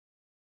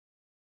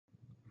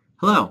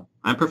Hello,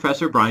 I'm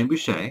Professor Brian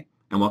Boucher,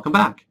 and welcome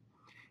back.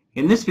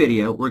 In this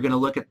video, we're going to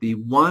look at the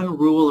one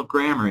rule of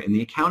grammar in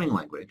the accounting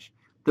language,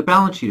 the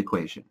balance sheet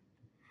equation.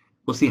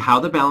 We'll see how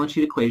the balance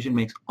sheet equation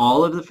makes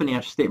all of the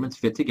financial statements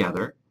fit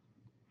together,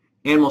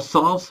 and we'll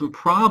solve some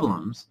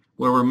problems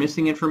where we're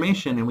missing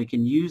information and we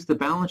can use the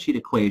balance sheet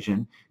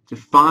equation to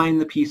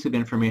find the piece of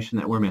information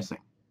that we're missing.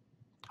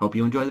 Hope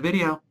you enjoy the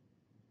video.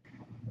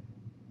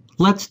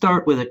 Let's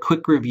start with a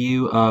quick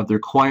review of the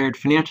required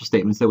financial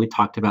statements that we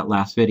talked about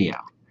last video.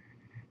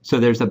 So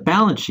there's a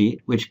balance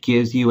sheet, which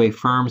gives you a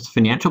firm's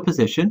financial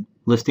position,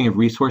 listing of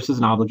resources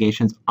and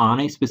obligations on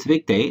a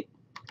specific date.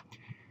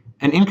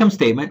 An income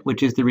statement,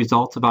 which is the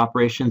results of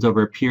operations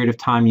over a period of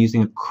time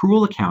using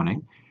accrual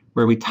accounting,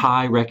 where we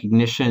tie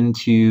recognition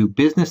to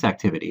business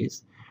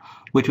activities,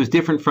 which was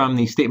different from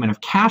the statement of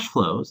cash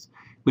flows,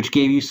 which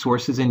gave you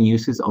sources and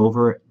uses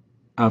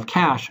of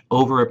cash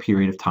over a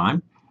period of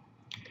time.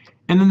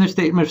 And then the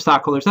statement of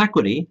stockholders'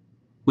 equity,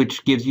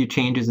 which gives you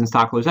changes in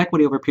stockholders'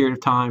 equity over a period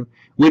of time,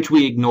 which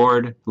we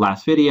ignored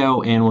last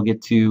video and we'll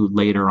get to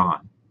later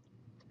on.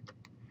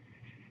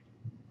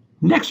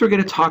 Next, we're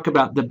going to talk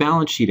about the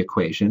balance sheet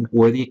equation,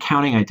 or the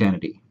accounting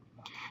identity.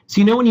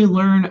 So when you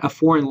learn a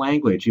foreign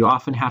language, you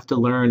often have to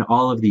learn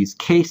all of these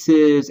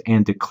cases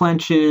and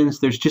declensions.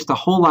 There's just a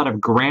whole lot of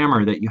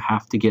grammar that you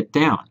have to get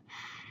down.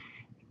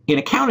 In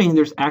accounting,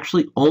 there's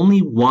actually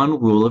only one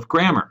rule of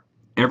grammar.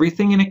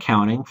 Everything in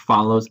accounting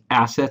follows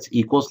assets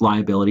equals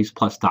liabilities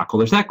plus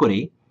stockholders'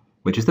 equity,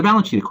 which is the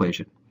balance sheet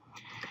equation.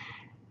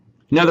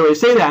 Another way to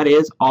say that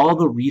is all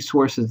the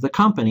resources of the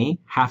company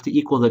have to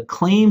equal the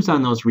claims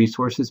on those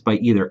resources by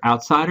either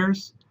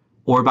outsiders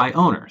or by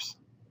owners.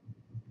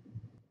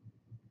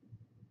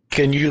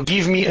 Can you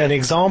give me an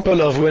example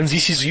of when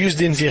this is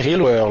used in the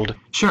real world?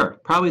 Sure.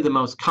 Probably the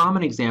most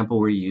common example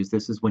where you use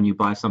this is when you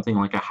buy something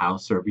like a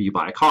house or you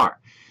buy a car.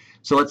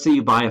 So let's say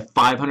you buy a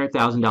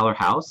 $500,000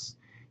 house.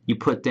 You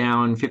put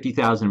down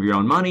 $50,000 of your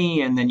own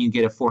money, and then you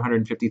get a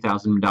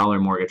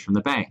 $450,000 mortgage from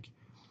the bank.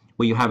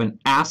 Well, you have an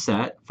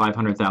asset,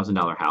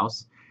 $500,000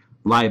 house,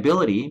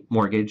 liability,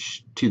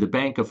 mortgage to the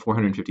bank of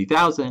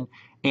 $450,000,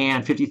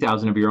 and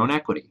 $50,000 of your own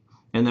equity.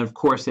 And then, of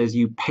course, as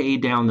you pay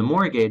down the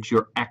mortgage,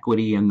 your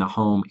equity in the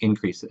home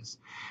increases.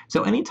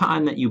 So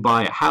anytime that you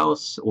buy a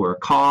house or a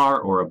car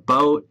or a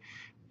boat,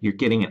 you're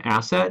getting an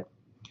asset.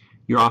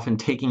 You're often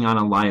taking on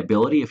a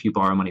liability if you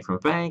borrow money from a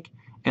bank.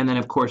 And then,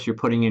 of course, you're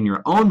putting in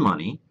your own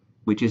money,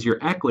 which is your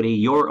equity,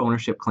 your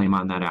ownership claim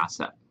on that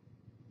asset.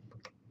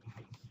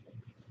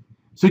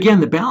 So again,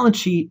 the balance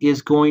sheet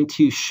is going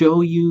to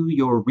show you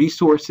your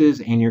resources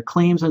and your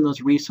claims on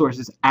those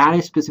resources at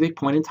a specific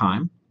point in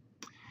time.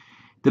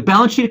 The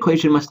balance sheet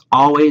equation must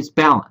always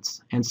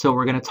balance. And so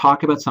we're going to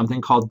talk about something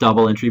called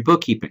double entry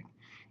bookkeeping.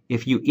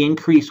 If you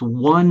increase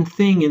one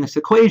thing in this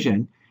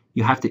equation,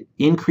 you have to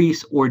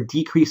increase or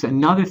decrease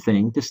another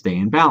thing to stay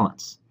in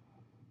balance.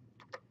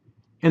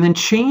 And then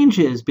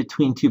changes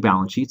between two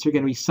balance sheets are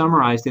going to be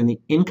summarized in the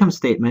income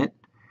statement,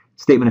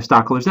 statement of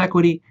stockholders'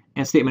 equity,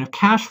 and statement of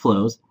cash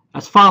flows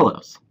as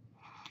follows.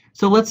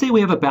 So let's say we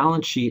have a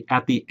balance sheet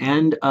at the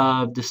end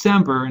of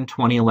December in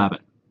 2011.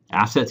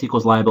 Assets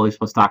equals liabilities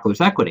plus stockholders'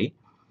 equity.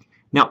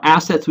 Now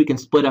assets we can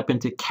split up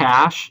into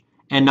cash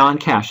and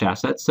non-cash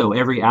assets, so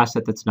every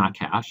asset that's not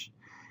cash.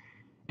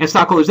 And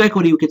stockholders'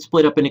 equity we could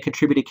split up into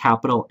contributed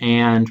capital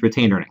and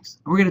retained earnings.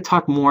 And we're going to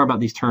talk more about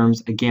these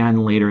terms again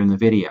later in the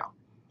video.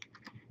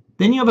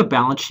 Then you have a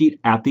balance sheet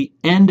at the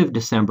end of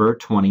December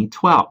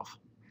 2012.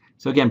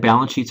 So again,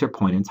 balance sheets are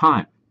point in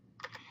time.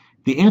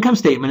 The income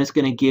statement is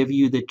going to give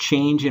you the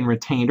change in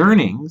retained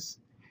earnings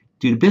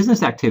due to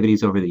business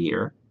activities over the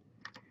year.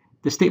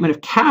 The statement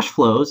of cash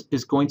flows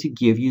is going to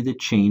give you the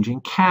change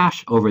in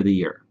cash over the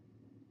year.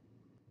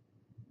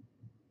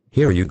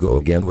 Here you go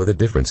again with the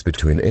difference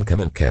between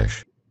income and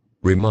cash.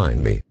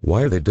 Remind me,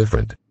 why are they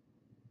different?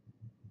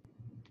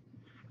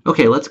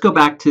 Okay, let's go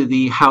back to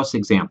the house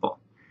example.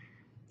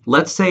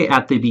 Let's say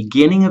at the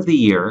beginning of the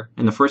year,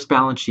 in the first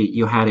balance sheet,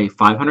 you had a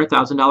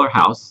 $500,000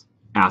 house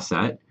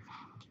asset,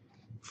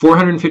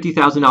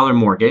 $450,000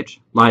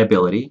 mortgage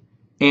liability,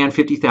 and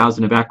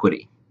 $50,000 of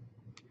equity.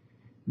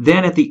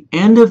 Then at the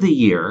end of the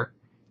year,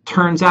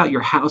 turns out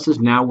your house is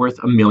now worth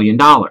 $1 million.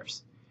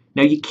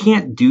 Now you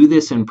can't do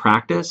this in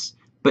practice,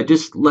 but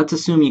just let's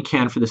assume you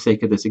can for the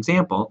sake of this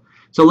example.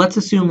 So let's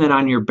assume that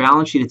on your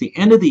balance sheet at the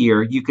end of the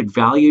year, you could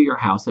value your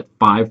house at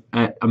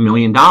 $1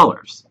 million.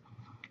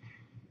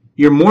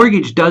 Your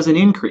mortgage doesn't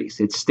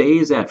increase. It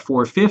stays at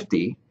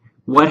 $450,000.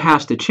 What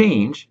has to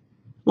change?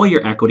 Well,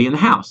 your equity in the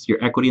house.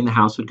 Your equity in the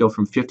house would go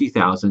from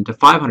 $50,000 to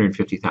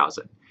 $550,000.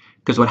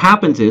 Because what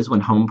happens is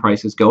when home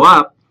prices go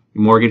up,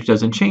 your mortgage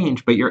doesn't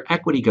change, but your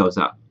equity goes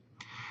up.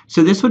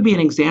 So this would be an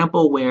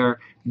example where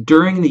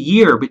during the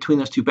year between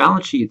those two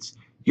balance sheets,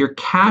 your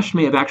cash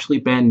may have actually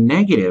been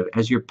negative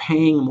as you're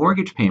paying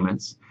mortgage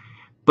payments,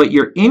 but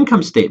your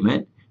income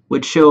statement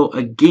would show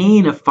a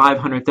gain of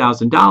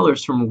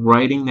 $500,000 from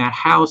writing that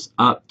house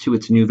up to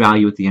its new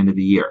value at the end of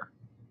the year.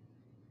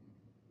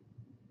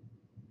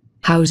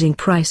 Housing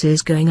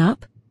prices going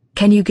up?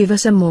 Can you give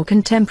us a more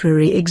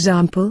contemporary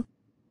example?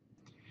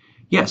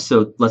 Yes,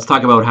 so let's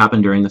talk about what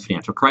happened during the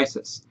financial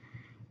crisis.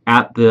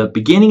 At the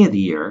beginning of the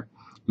year,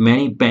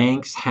 many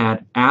banks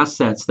had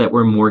assets that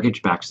were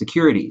mortgage-backed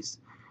securities.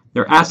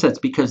 They're assets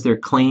because they're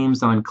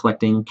claims on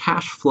collecting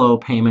cash flow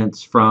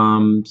payments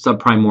from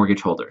subprime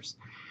mortgage holders.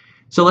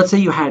 So let's say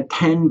you had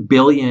 10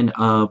 billion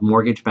of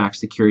mortgage-backed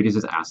securities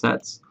as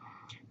assets.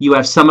 You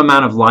have some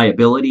amount of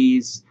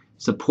liabilities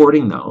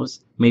supporting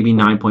those, maybe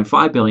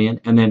 9.5 billion,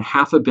 and then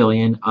 $500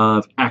 million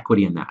of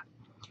equity in that.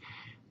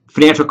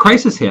 Financial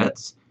crisis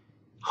hits,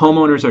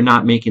 homeowners are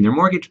not making their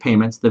mortgage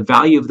payments, the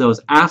value of those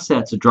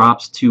assets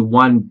drops to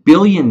 $1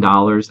 billion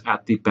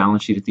at the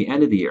balance sheet at the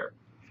end of the year.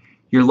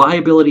 Your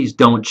liabilities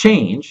don't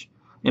change,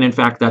 and in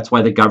fact that's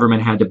why the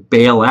government had to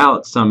bail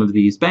out some of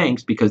these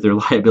banks, because their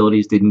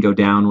liabilities didn't go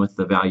down with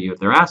the value of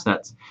their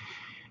assets.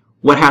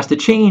 What has to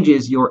change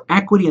is your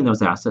equity in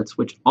those assets,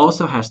 which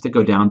also has to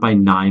go down by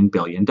 $9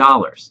 billion.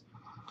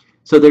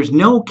 So there's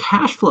no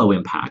cash flow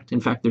impact. In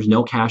fact, there's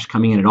no cash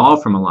coming in at all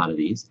from a lot of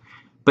these.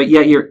 But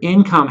yet your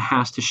income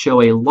has to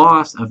show a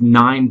loss of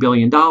 $9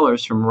 billion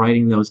from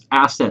writing those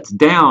assets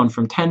down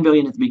from $10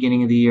 billion at the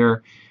beginning of the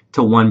year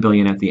to $1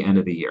 billion at the end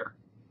of the year.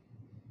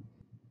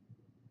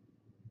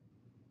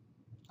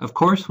 Of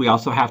course, we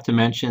also have to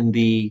mention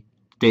the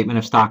statement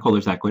of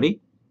stockholders'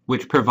 equity,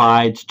 which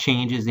provides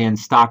changes in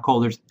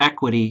stockholders'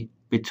 equity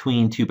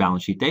between two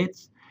balance sheet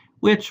dates,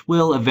 which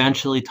we'll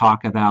eventually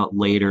talk about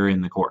later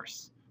in the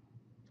course.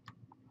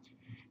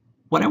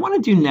 What I want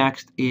to do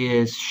next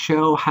is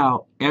show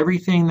how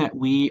everything that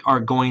we are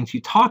going to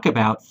talk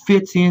about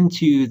fits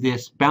into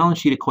this balance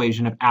sheet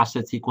equation of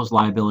assets equals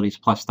liabilities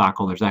plus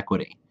stockholders'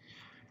 equity.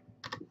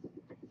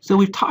 So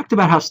we've talked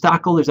about how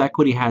stockholders'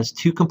 equity has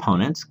two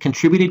components: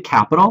 contributed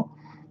capital,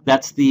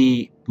 that's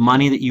the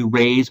money that you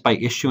raise by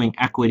issuing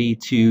equity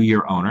to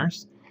your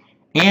owners,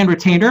 and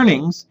retained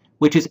earnings,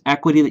 which is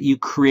equity that you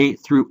create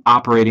through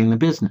operating the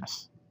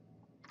business.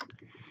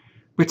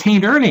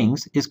 Retained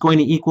earnings is going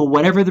to equal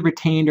whatever the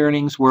retained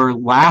earnings were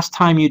last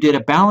time you did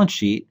a balance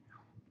sheet,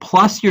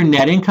 plus your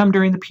net income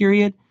during the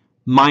period,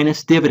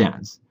 minus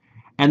dividends.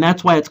 And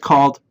that's why it's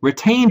called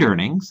retained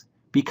earnings,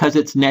 because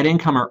it's net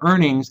income or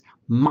earnings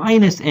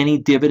minus any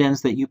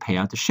dividends that you pay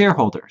out to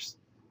shareholders.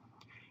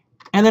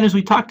 And then, as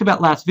we talked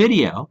about last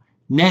video,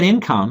 net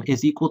income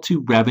is equal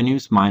to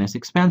revenues minus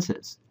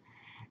expenses.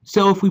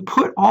 So if we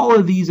put all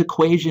of these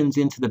equations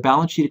into the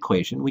balance sheet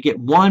equation, we get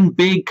one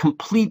big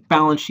complete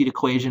balance sheet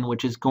equation,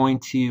 which is going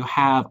to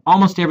have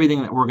almost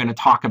everything that we're going to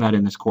talk about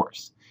in this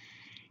course.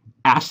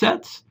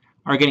 Assets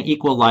are going to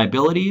equal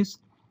liabilities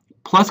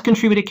plus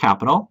contributed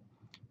capital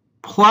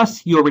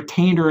plus your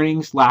retained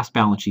earnings last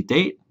balance sheet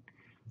date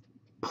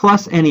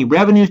plus any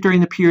revenues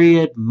during the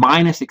period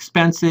minus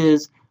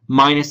expenses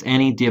minus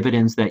any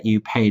dividends that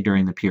you pay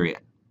during the period.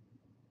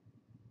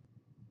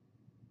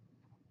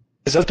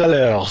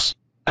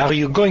 Are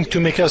you going to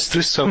make us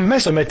do some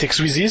mathematics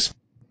with this?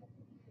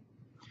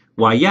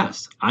 Why,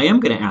 yes, I am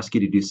going to ask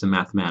you to do some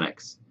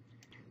mathematics.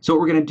 So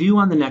what we're going to do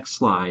on the next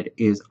slide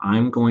is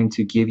I'm going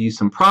to give you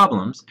some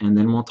problems and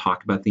then we'll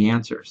talk about the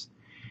answers.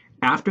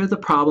 After the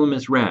problem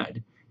is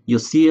read, you'll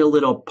see a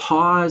little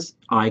pause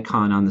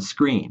icon on the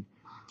screen.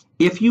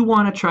 If you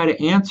want to try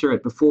to answer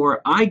it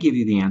before I give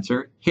you the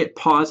answer, hit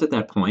pause at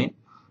that point,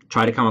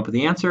 try to come up with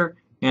the answer,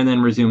 and then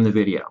resume the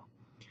video.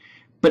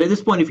 But at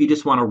this point, if you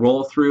just want to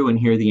roll through and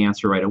hear the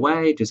answer right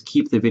away, just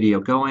keep the video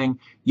going.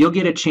 You'll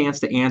get a chance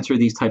to answer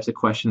these types of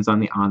questions on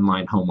the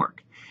online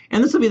homework.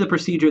 And this will be the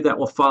procedure that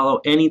will follow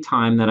any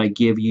time that I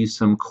give you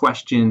some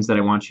questions that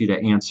I want you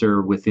to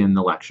answer within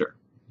the lecture.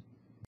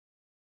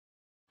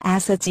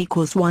 Assets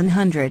equals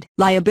 100,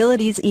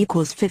 liabilities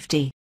equals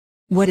 50.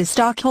 What is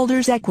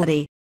stockholders'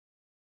 equity?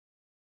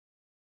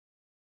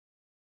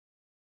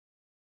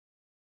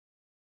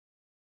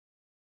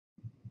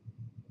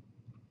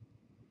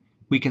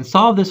 We can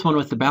solve this one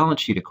with the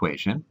balance sheet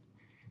equation.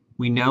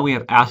 We know we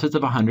have assets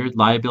of 100,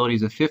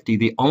 liabilities of 50.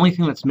 The only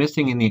thing that's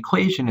missing in the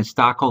equation is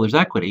stockholders'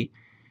 equity,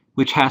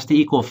 which has to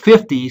equal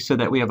 50 so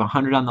that we have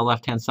 100 on the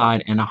left-hand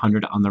side and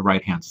 100 on the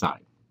right-hand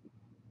side.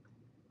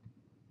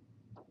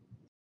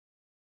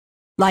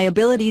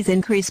 Liabilities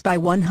increased by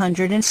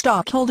 100 and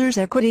stockholders'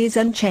 equity is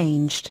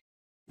unchanged.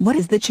 What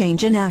is the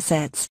change in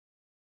assets?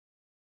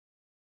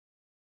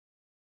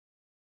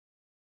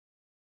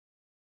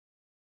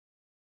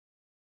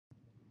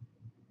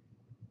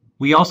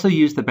 We also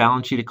use the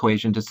balance sheet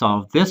equation to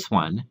solve this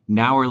one.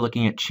 Now we're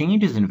looking at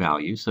changes in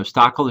value. So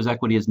stockholders'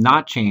 equity is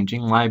not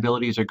changing.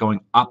 Liabilities are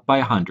going up by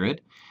 100.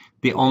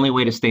 The only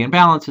way to stay in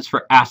balance is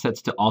for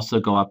assets to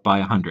also go up by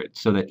 100,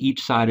 so that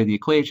each side of the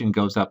equation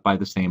goes up by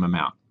the same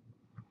amount.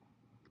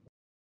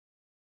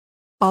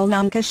 All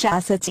non-cash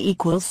assets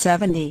equals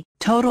 70,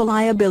 total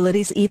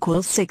liabilities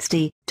equals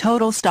 60,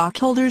 total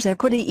stockholders'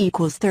 equity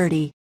equals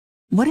 30.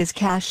 What is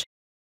cash?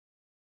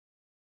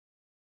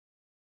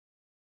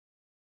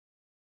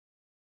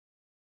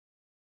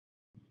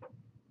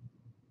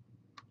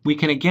 We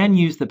can again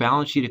use the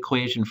balance sheet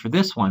equation for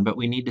this one, but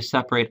we need to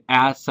separate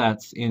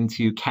assets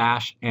into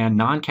cash and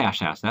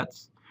non-cash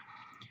assets.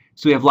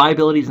 So we have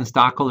liabilities and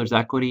stockholders'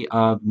 equity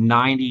of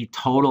 90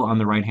 total on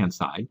the right-hand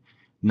side.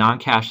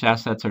 Non-cash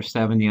assets are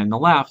 70 on the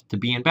left. To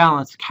be in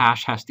balance,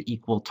 cash has to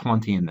equal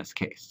 20 in this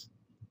case.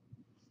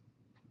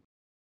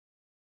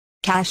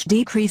 Cash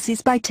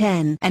decreases by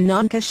 10 and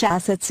non-cash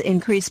assets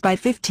increase by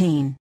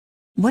 15.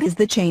 What is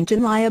the change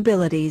in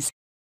liabilities?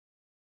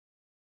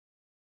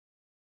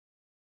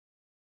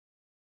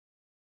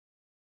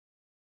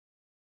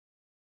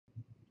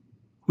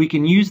 We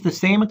can use the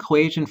same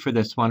equation for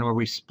this one where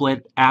we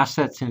split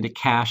assets into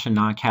cash and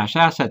non-cash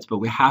assets, but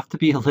we have to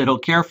be a little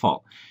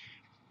careful.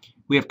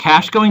 We have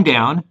cash going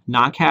down,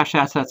 non-cash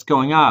assets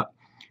going up.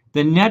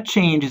 The net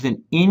change is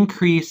an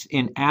increase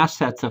in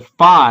assets of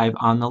 5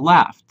 on the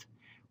left.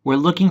 We're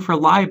looking for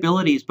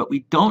liabilities, but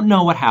we don't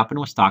know what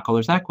happened with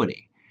stockholders'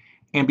 equity.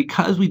 And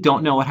because we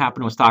don't know what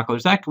happened with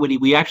stockholders' equity,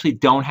 we actually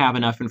don't have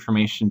enough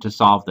information to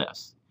solve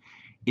this.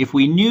 If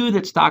we knew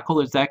that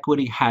stockholders'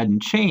 equity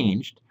hadn't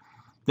changed,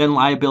 then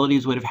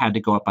liabilities would have had to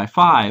go up by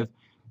 5.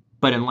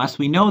 But unless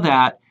we know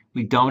that,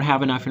 we don't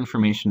have enough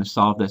information to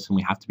solve this, and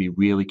we have to be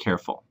really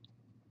careful.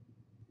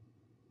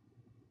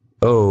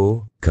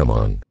 Oh, come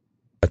on.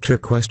 A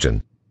trick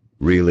question.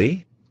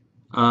 Really?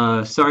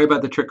 Sorry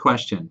about the trick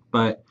question,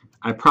 but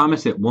I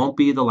promise it won't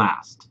be the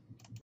last.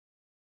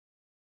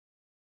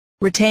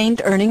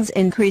 Retained earnings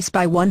increase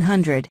by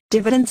 100.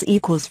 Dividends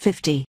equals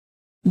 50.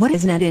 What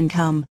is net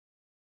income?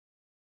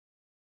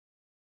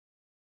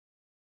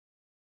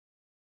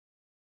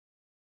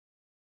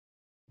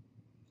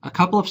 A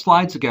couple of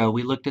slides ago,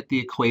 we looked at the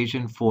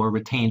equation for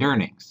retained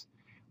earnings,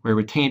 where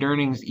retained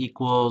earnings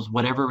equals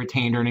whatever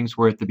retained earnings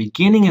were at the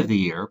beginning of the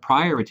year,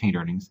 prior retained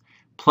earnings,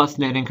 plus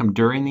net income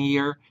during the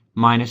year,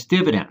 minus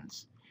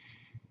dividends.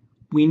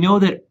 We know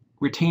that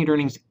retained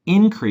earnings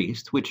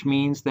increased, which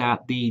means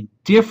that the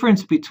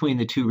difference between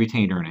the two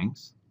retained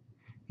earnings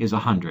is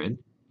 100.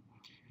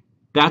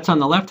 That's on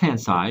the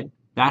left-hand side.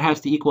 That has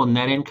to equal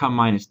net income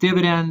minus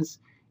dividends.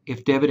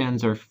 If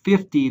dividends are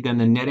 50, then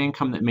the net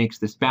income that makes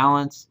this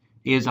balance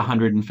is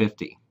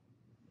 150.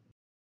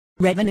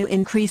 Revenue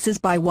increases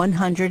by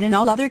 100 and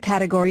all other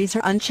categories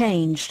are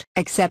unchanged,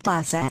 except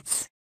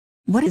assets.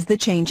 What is the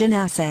change in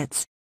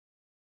assets?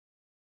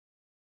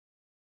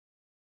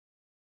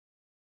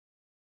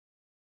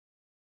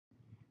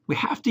 We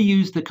have to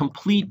use the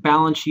complete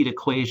balance sheet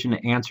equation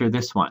to answer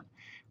this one,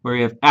 where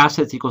we have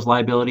assets equals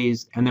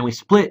liabilities, and then we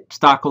split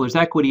stockholders'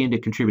 equity into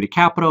contributed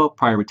capital,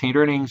 prior retained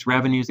earnings,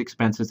 revenues,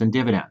 expenses, and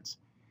dividends.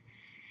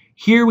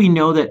 Here we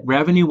know that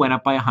revenue went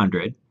up by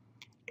 100.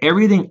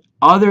 Everything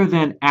other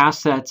than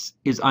assets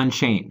is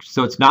unchanged.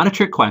 So it's not a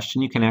trick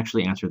question. You can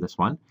actually answer this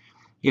one.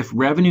 If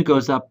revenue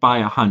goes up by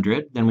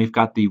 100, then we've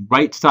got the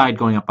right side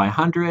going up by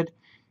 100.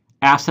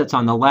 Assets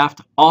on the left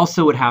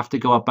also would have to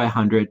go up by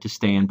 100 to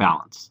stay in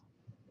balance.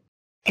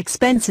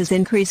 Expenses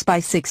increase by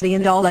 60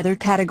 and all other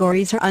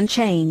categories are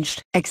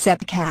unchanged,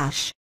 except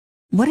cash.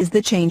 What is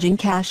the change in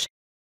cash?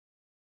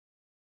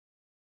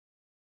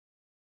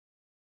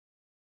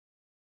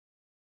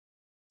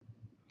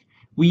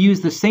 We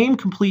use the same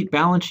complete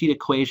balance sheet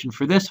equation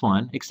for this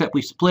one, except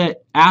we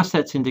split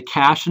assets into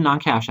cash and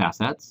non-cash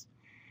assets.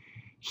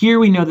 Here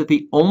we know that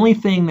the only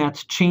thing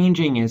that's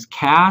changing is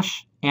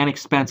cash and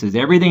expenses.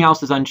 Everything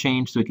else is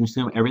unchanged, so we can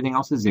assume everything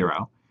else is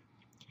 0.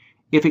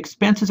 If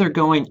expenses are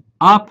going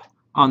up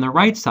on the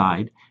right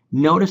side,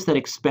 notice that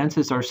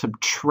expenses are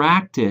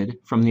subtracted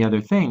from the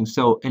other things.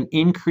 So an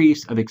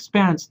increase of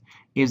expense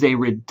is a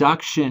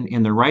reduction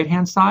in the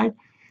right-hand side,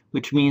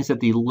 which means that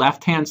the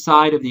left-hand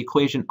side of the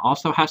equation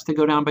also has to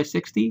go down by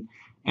 60.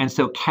 And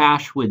so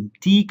cash would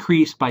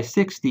decrease by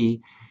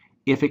 60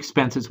 if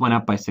expenses went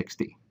up by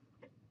 60.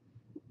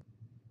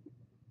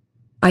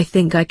 I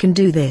think I can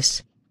do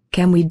this.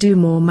 Can we do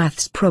more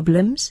maths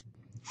problems?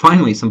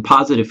 Finally, some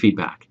positive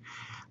feedback.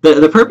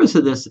 The purpose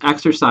of this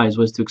exercise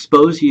was to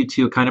expose you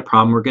to a kind of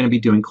problem we're going to be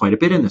doing quite a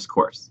bit in this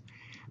course.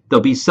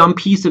 There'll be some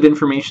piece of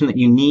information that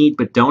you need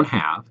but don't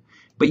have,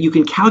 but you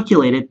can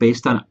calculate it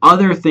based on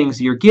other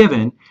things you're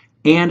given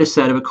and a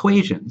set of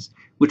equations,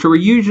 which we're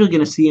usually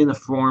going to see in the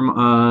form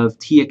of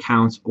T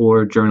accounts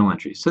or journal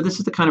entries. So this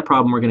is the kind of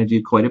problem we're going to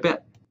do quite a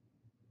bit.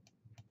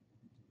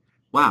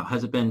 Wow,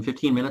 has it been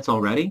 15 minutes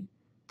already?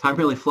 Time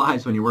really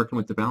flies when you're working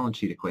with the balance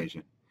sheet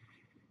equation.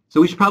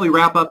 So we should probably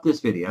wrap up this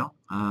video.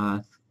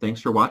 Thanks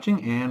for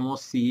watching, and we'll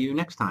see you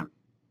next time.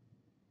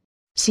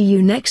 See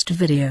you next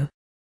video.